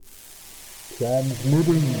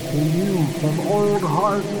Transmitting to you from Old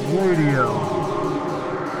Heart Radio.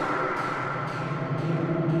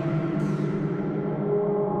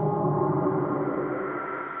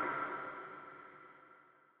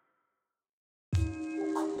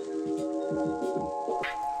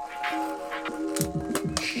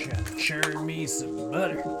 Churn me some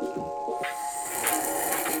butter.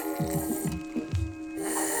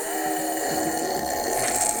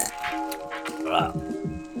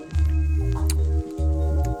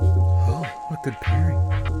 Oh, what good pairing.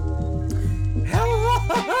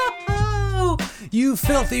 Hello, you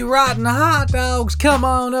filthy rotten hot dogs, come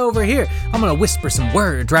on over here. I'm gonna whisper some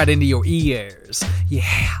words right into your ears.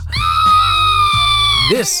 Yeah.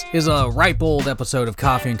 This is a ripe old episode of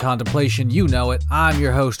Coffee and Contemplation. You know it. I'm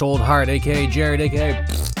your host, Old Heart, aka Jared, aka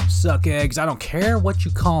Suck Eggs. I don't care what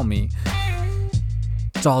you call me.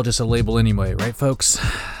 It's all just a label anyway, right, folks?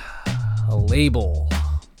 A label.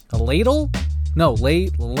 A ladle? No,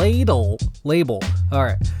 ladle. Label. All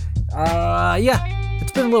right. Yeah.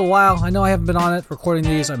 It's been a little while. I know I haven't been on it recording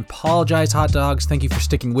these. I apologize, hot dogs. Thank you for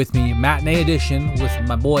sticking with me. Matinee edition with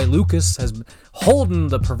my boy Lucas has been holding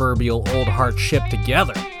the proverbial Old Heart ship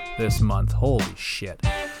together this month. Holy shit.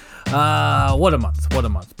 What a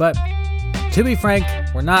month. But to be frank,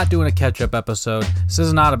 we're not doing a catch-up episode. This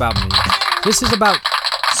is not about me. This is about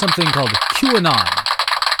something called QAnon.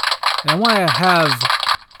 And I want to have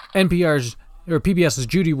NPR's or PBS's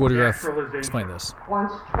Judy Woodruff explain this.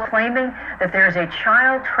 Once claiming that there's a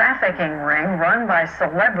child trafficking ring run by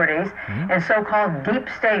celebrities and so-called deep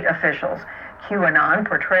state officials. QAnon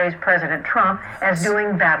portrays President Trump as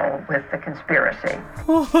doing battle with the conspiracy.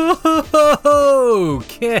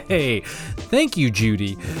 Okay. Thank you,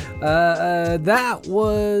 Judy. That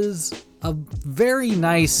was a very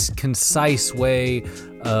nice, concise way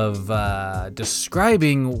of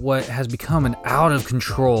describing what has become an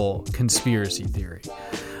out-of-control conspiracy theory.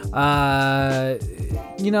 I'm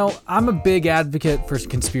a big advocate for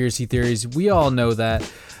conspiracy theories. We all know that.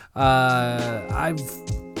 I've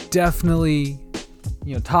definitely,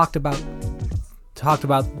 talked about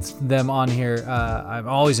them on here. I'm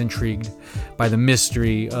always intrigued by the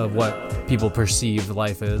mystery of what people perceive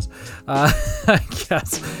life is. I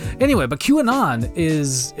guess. Anyway, but QAnon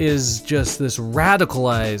is just this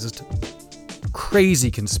radicalized,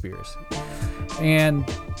 crazy conspiracy. And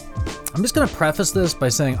I'm just gonna preface this by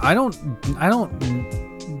saying I'm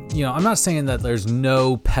not saying that there's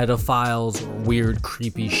no pedophiles or weird,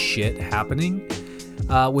 creepy shit happening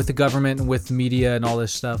with the government and with media and all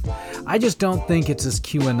this stuff. I just don't think it's this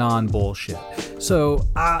QAnon bullshit. So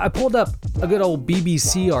I pulled up a good old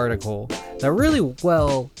BBC article that really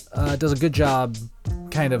does a good job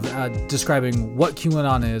kind of describing what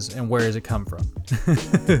QAnon is and where does it come from.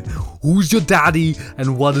 Who's your daddy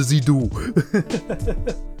and what does he do?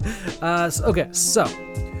 So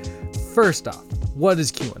first off, what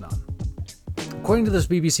is QAnon? According to this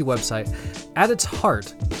BBC website, at its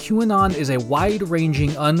heart, QAnon is a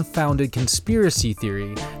wide-ranging, unfounded conspiracy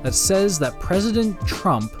theory that says that President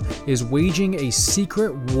Trump is waging a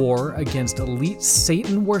secret war against elite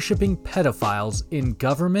Satan-worshipping pedophiles in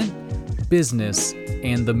government, business,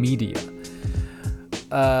 and the media.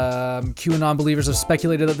 QAnon believers have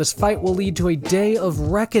speculated that this fight will lead to a day of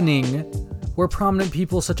reckoning where prominent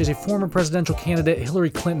people such as a former presidential candidate Hillary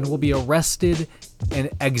Clinton will be arrested and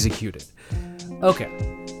executed. Okay,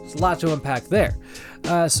 there's a lot to unpack there.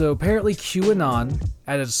 So apparently QAnon,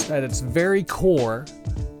 at its very core,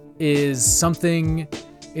 is something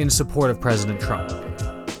in support of President Trump.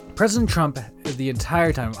 President Trump, the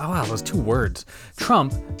entire time, those two words.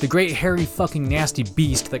 Trump, the great hairy fucking nasty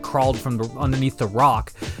beast that crawled from underneath the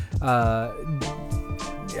rock,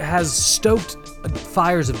 has stoked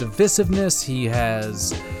fires of divisiveness. He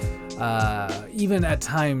has even at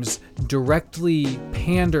times directly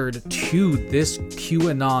pandered to this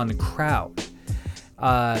QAnon crowd.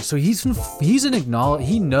 So he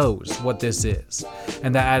knows what this is,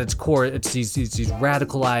 and that at its core, it's these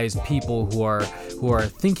radicalized people who are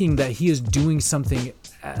thinking that he is doing something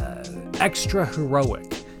extra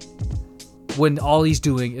heroic when all he's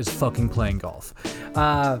doing is fucking playing golf.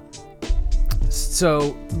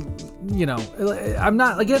 So, I'm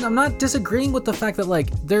not disagreeing with the fact that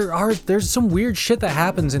there's some weird shit that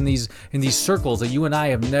happens in these circles that you and I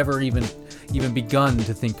have never even begun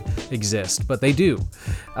to think exist, but they do.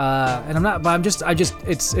 It's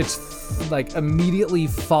like immediately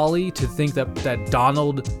folly to think that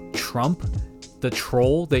Donald Trump, the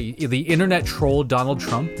troll, the internet troll Donald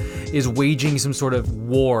Trump, is waging some sort of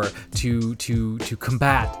war to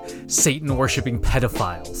combat Satan worshipping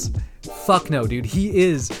pedophiles. Fuck no, dude.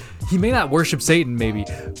 He may not worship Satan, maybe,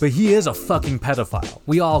 but he is a fucking pedophile.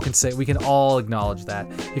 We can all acknowledge that.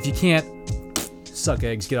 If you can't, suck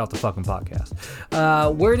eggs, get off the fucking podcast.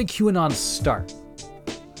 Where did QAnon start?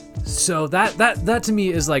 So that to me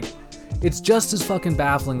is like, it's just as fucking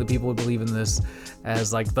baffling that people would believe in this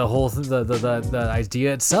as like the whole the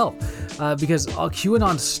idea itself, because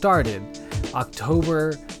QAnon started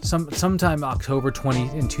sometime October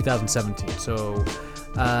 20 in 2017. So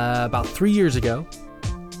about 3 years ago,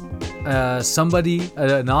 an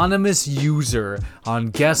anonymous user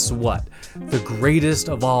on guess what? The greatest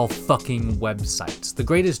of all fucking websites, the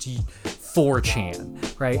greatest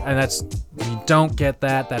 4chan, right? And that's, if you don't get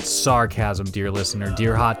that, that's sarcasm, dear listener,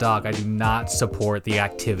 dear hot dog. I do not support the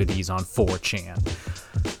activities on 4chan.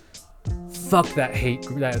 Fuck that hate,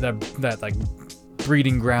 that like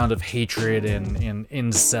breeding ground of hatred and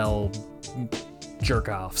incel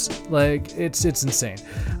jerk-offs. Like, it's insane.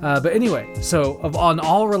 But anyway, so on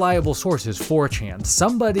all reliable sources, 4chan,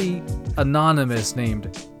 somebody anonymous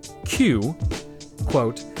named Q,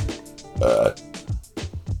 quote,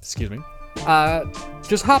 excuse me,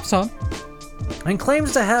 just hops on and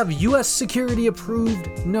claims to have U.S. security approved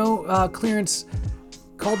clearance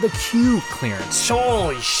called the Q clearance.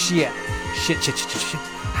 Holy shit. Shit.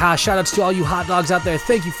 Shout outs to all you hot dogs out there.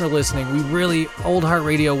 Thank you for listening. We really, Old Heart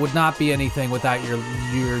Radio would not be anything without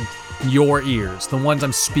your ears, the ones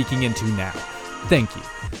I'm speaking into now. Thank you.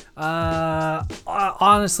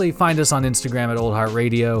 Honestly, find us on Instagram at Old Heart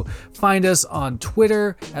Radio. Find us on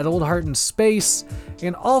Twitter at Old Heart in Space.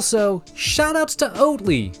 And also, shout outs to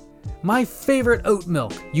Oatly, my favorite oat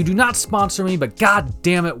milk. You do not sponsor me, but god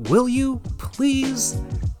damn it, will you? Please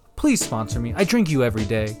sponsor me. I drink you every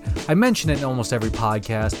day. I mention it in almost every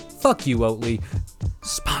podcast. Fuck you, Oatly.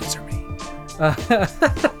 Sponsor me.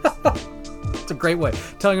 It's a great way.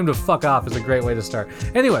 Telling him to fuck off is a great way to start.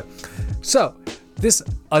 Anyway, so this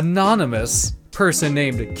anonymous person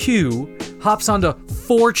named Q hops onto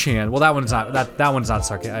 4chan. Well, that one's not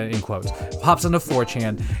sarcastic, in quotes. Hops onto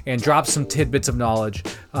 4chan and drops some tidbits of knowledge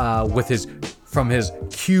from his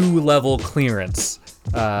Q level clearance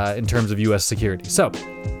in terms of U.S. security. So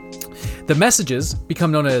the messages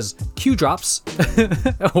become known as Q drops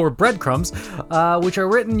or breadcrumbs, which are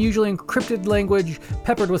written usually in encrypted language,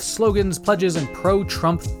 peppered with slogans, pledges, and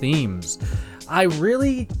pro-Trump themes. I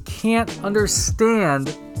really can't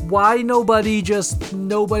understand why nobody just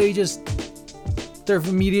their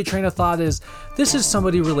immediate train of thought is, this is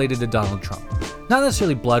somebody related to Donald Trump. Not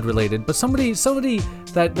necessarily blood related, but somebody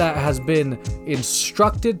that has been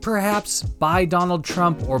instructed perhaps by Donald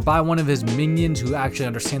Trump or by one of his minions who actually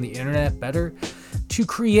understand the internet better to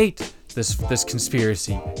create this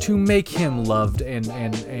conspiracy, to make him loved and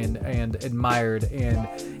admired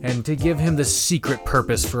and to give him the secret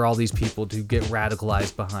purpose for all these people to get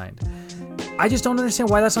radicalized behind. I just don't understand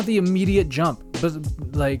why that's not the immediate jump. But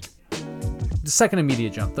like, the second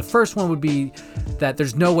immediate jump. The first one would be that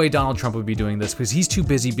there's no way Donald Trump would be doing this because he's too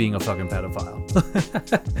busy being a fucking pedophile.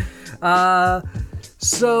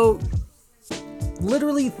 So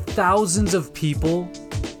literally thousands of people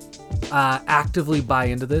actively buy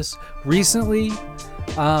into this. Recently,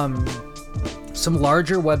 some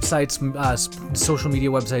larger websites, social media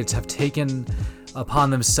websites, have taken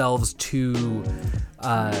upon themselves to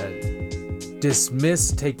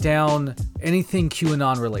dismiss, take down anything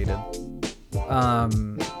QAnon related.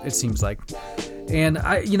 It seems like. And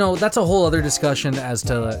that's a whole other discussion as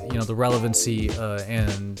to, the relevancy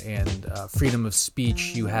and freedom of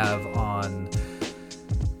speech you have on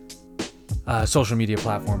social media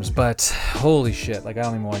platforms. But holy shit, like, I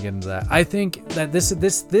don't even want to get into that. I think that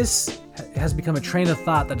this has become a train of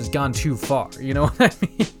thought that has gone too far. You know what I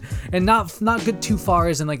mean? And not good too far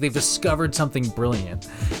as in like they've discovered something brilliant.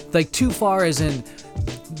 Like too far as in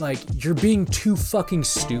like you're being too fucking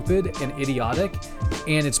stupid and idiotic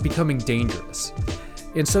and it's becoming dangerous.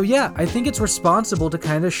 And so yeah, I think it's responsible to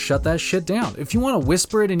kind of shut that shit down. If you want to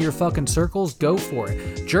whisper it in your fucking circles, go for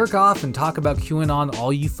it. Jerk off and talk about QAnon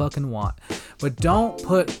all you fucking want. But don't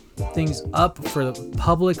put things up for the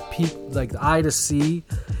public like the eye to see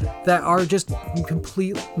that are just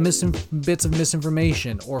complete bits of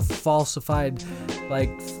misinformation or falsified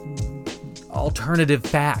like alternative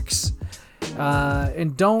facts.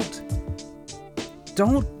 And don't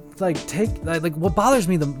like take like what bothers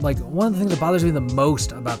me one of the things that bothers me the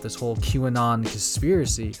most about this whole QAnon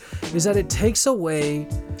conspiracy is that it takes away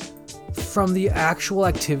from the actual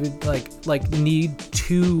activity like need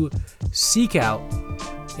to seek out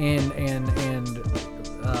and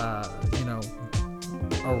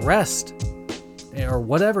arrest or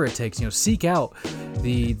whatever it takes. Seek out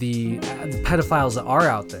the pedophiles that are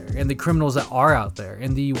out there, and the criminals that are out there,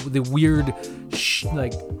 and the weird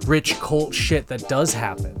like rich cult shit that does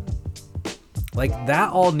happen. Like,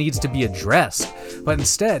 that all needs to be addressed, but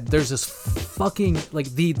instead there's this fucking like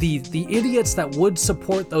the idiots that would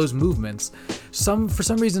support those movements. For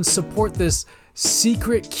some reason support this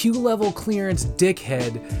secret Q level clearance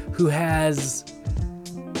dickhead who has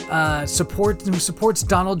supports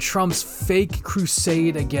Donald Trump's fake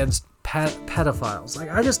crusade against pedophiles.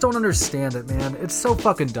 Like, I just don't understand it, man. It's so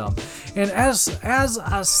fucking dumb. And as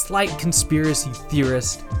a slight conspiracy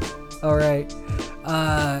theorist, all right,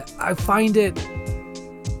 I find it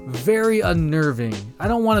very unnerving. I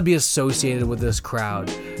don't want to be associated with this crowd,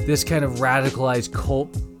 this kind of radicalized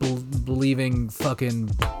cult believing fucking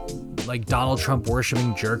like Donald Trump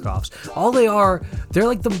worshiping jerk-offs. All they are,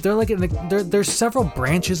 there's several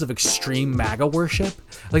branches of extreme MAGA worship.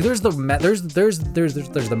 Like, there's the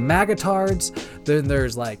MAGA-tards, then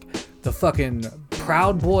there's like the fucking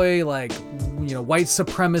Proud Boy, like, white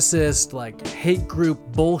supremacist, like, hate group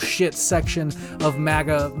bullshit section of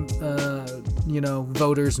MAGA,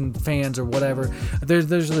 voters and fans or whatever. There's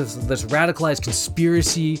this radicalized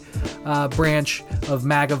conspiracy branch of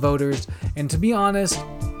MAGA voters, and to be honest,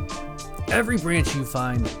 every branch you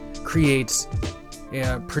find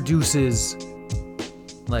produces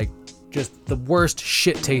like just the worst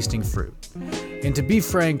shit-tasting fruit. And to be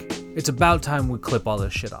frank, it's about time we clip all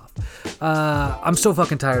this shit off. I'm so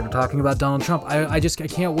fucking tired of talking about Donald Trump. I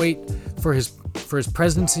can't wait for his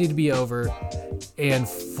presidency to be over, and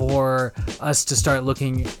for us to start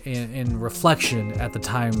looking in reflection at the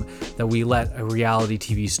time that we let a reality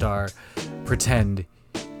TV star pretend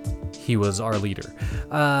he was our leader.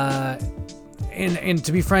 And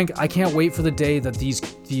to be frank, I can't wait for the day that these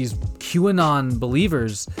QAnon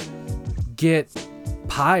believers get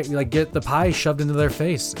the pie shoved into their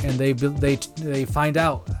face, and they find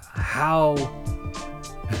out how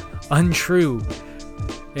untrue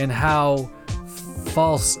and how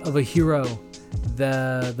false of a hero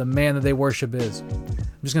the man that they worship is.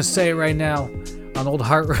 I'm just gonna say it right now on Old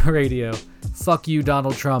Heart Radio. Fuck you,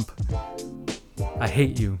 Donald Trump. I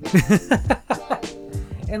hate you.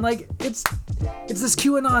 And like, it's this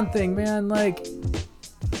QAnon thing, man. Like,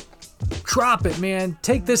 drop it, man.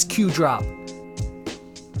 Take this Q drop.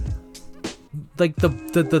 Like,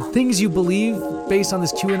 the things you believe based on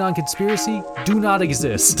this QAnon conspiracy do not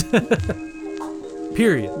exist.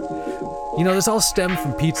 Period. This all stemmed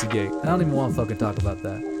from Pizzagate. I don't even want to fucking talk about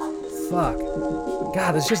that. Fuck.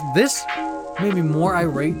 God, this made me more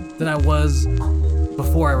irate than I was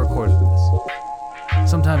before I recorded this.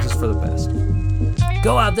 Sometimes it's for the best.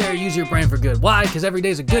 Go out there and use your brain for good. Why? Because every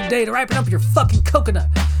day's a good day to ripen up your fucking coconut.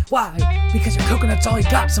 Why? Because your coconut's all you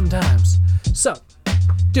got sometimes. So,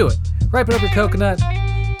 do it. Ripen up your coconut.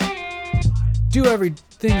 Do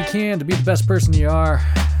everything you can to be the best person you are.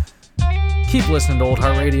 Keep listening to Old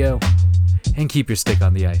Heart Radio. And keep your stick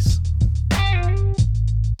on the ice.